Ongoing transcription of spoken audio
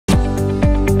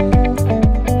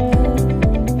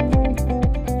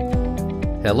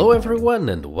Hello everyone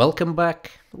and welcome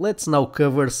back. Let's now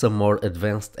cover some more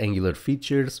advanced Angular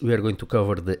features. We are going to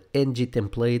cover the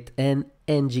ngTemplate and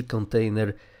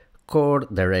ngContainer core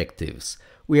directives.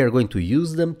 We are going to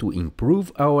use them to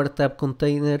improve our tab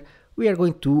container. We are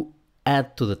going to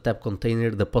add to the tab container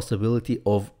the possibility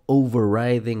of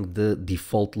overriding the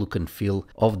default look and feel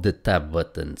of the tab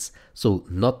buttons. So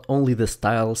not only the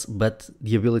styles, but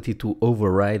the ability to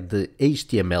override the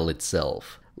HTML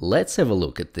itself. Let's have a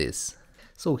look at this.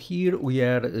 So here we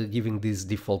are giving this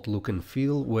default look and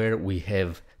feel where we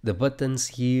have the buttons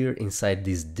here inside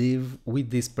this div with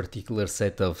this particular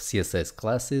set of CSS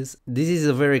classes. This is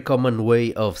a very common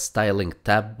way of styling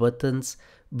tab buttons,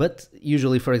 but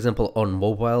usually, for example, on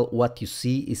mobile, what you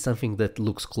see is something that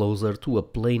looks closer to a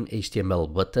plain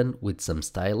HTML button with some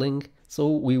styling. So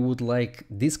we would like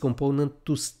this component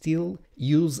to still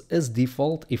use as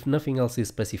default, if nothing else is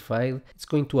specified, it's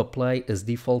going to apply as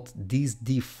default this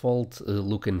default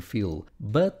look and feel.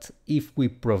 But if we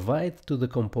provide to the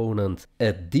component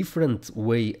a different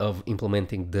way of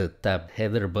implementing the tab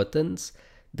header buttons,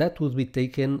 that would be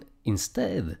taken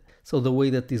instead. So the way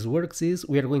that this works is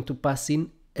we are going to pass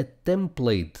in a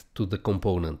template to the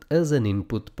component as an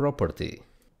input property.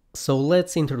 So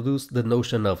let's introduce the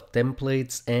notion of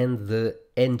templates and the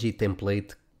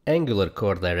ngTemplate Angular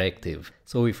core directive.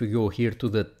 So if we go here to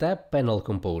the tab panel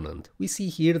component, we see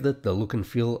here that the look and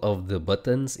feel of the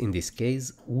buttons in this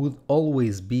case would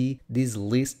always be this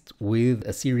list with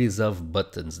a series of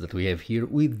buttons that we have here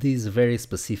with these very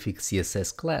specific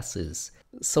CSS classes.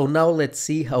 So now let's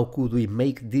see how could we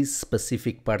make this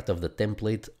specific part of the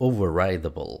template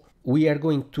overrideable. We are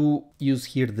going to use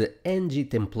here the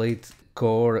ngTemplate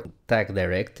core tag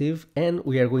directive, and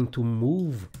we are going to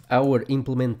move our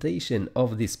implementation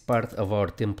of this part of our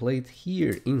template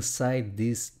here inside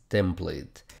this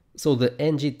template. So the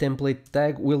ngTemplate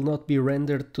tag will not be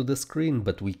rendered to the screen,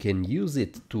 but we can use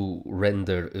it to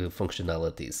render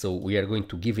functionality. So we are going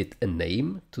to give it a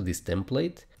name to this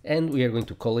template, and we are going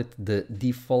to call it the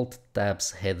default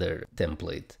tabs header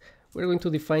template. We're going to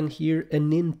define here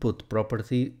an input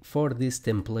property for this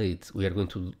template. We are going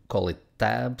to call it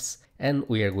tabs, and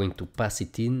we are going to pass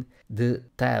it in the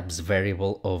tabs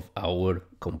variable of our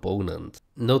component.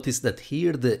 Notice that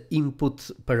here the input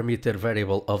parameter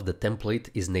variable of the template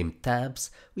is named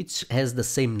tabs, which has the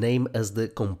same name as the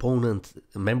component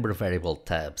member variable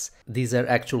tabs. These are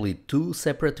actually two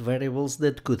separate variables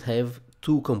that could have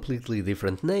two completely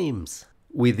different names.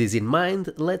 With this in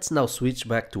mind, let's now switch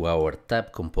back to our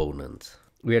tab component.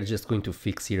 We are just going to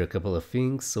fix here a couple of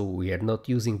things, so we are not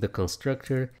using the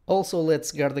constructor. Also,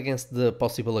 let's guard against the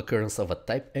possible occurrence of a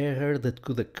type error that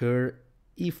could occur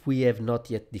if we have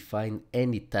not yet defined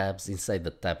any tabs inside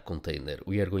the tab container.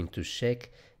 We are going to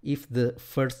check if the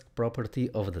first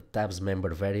property of the tabs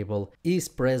member variable is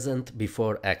present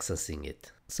before accessing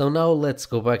it. So now let's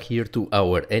go back here to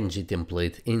our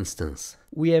ngTemplate instance.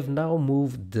 We have now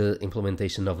moved the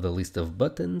implementation of the list of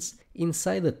buttons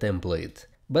inside the template,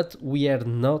 but we are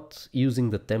not using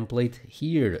the template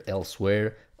here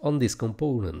elsewhere on this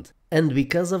component. And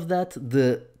because of that,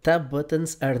 the tab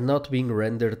buttons are not being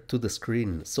rendered to the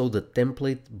screen, so the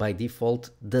template by default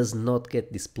does not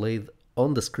get displayed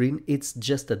on the screen. It's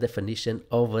just a definition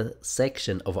of a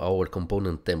section of our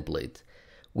component template.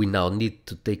 We now need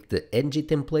to take the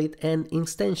ngTemplate and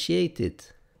instantiate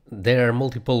it. There are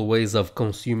multiple ways of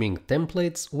consuming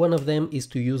templates. One of them is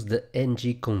to use the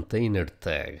ngContainer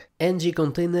tag.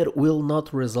 ngContainer will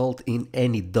not result in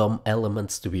any DOM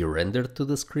elements to be rendered to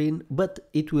the screen, but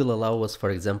it will allow us, for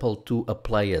example, to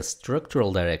apply a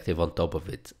structural directive on top of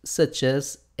it, such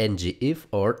as ngIf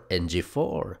or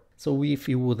ngFor. So if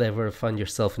you would ever find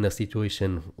yourself in a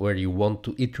situation where you want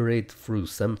to iterate through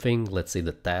something, let's say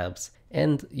the tabs,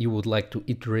 and you would like to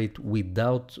iterate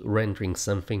without rendering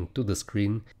something to the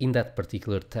screen, in that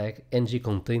particular tag,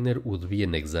 ngContainer would be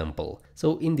an example.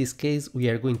 So in this case, we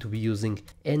are going to be using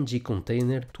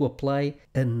ngContainer to apply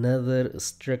another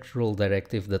structural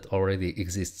directive that already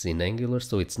exists in Angular.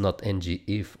 So it's not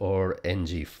ngIf or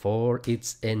ngFor,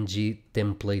 it's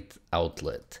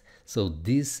ngTemplateOutlet. So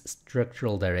this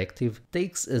structural directive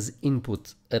takes as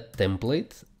input a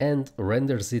template and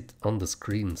renders it on the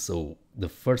screen. So the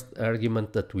first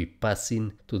argument that we pass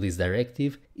in to this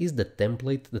directive is the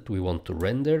template that we want to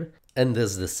render. And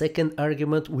as the second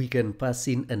argument, we can pass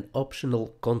in an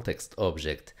optional context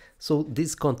object. So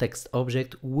this context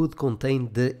object would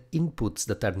contain the inputs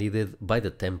that are needed by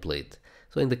the template.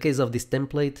 So in the case of this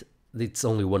template, it's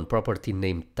only one property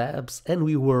named tabs, and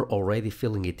we were already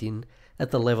filling it in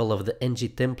at the level of the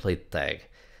ngTemplate tag.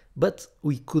 But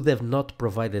we could have not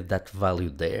provided that value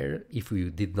there if we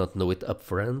did not know it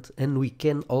upfront, and we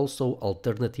can also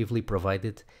alternatively provide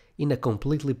it in a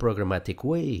completely programmatic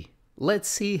way. Let's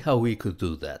see how we could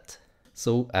do that.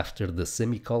 So after the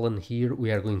semicolon here,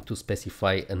 we are going to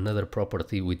specify another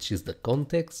property, which is the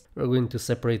context. We're going to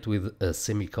separate with a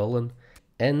semicolon,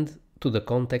 and to the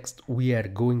context we are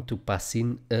going to pass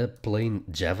in a plain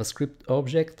JavaScript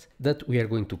object that we are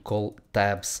going to call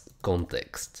tabs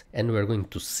context, and we're going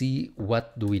to see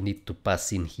what do we need to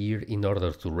pass in here in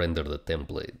order to render the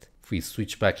template. If we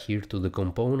switch back here to the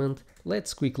component,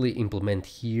 let's quickly implement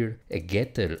here a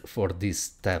getter for this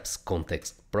tabs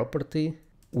context property.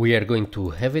 We are going to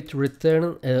have it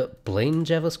return a plain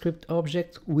JavaScript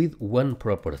object with one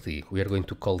property. We are going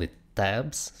to call it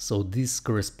tabs, so this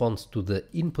corresponds to the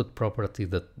input property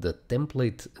that the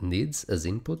template needs as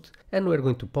input, and we're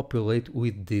going to populate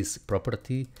with this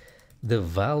property the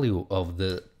value of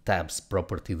the tabs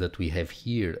property that we have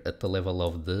here at the level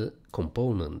of the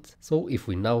component. So if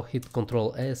we now hit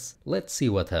Ctrl S, let's see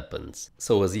what happens.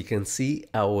 So as you can see,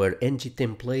 our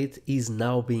ngTemplate is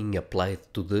now being applied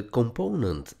to the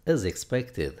component as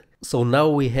expected. So now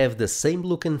we have the same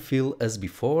look and feel as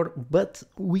before, but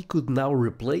we could now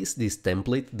replace this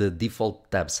template, the default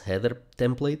tabs header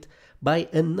template, by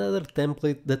another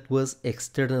template that was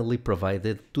externally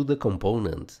provided to the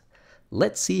component.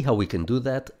 Let's see how we can do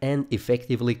that and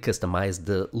effectively customize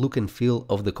the look and feel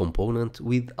of the component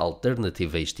with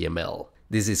alternative HTML.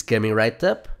 This is coming right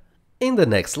up in the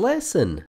next lesson.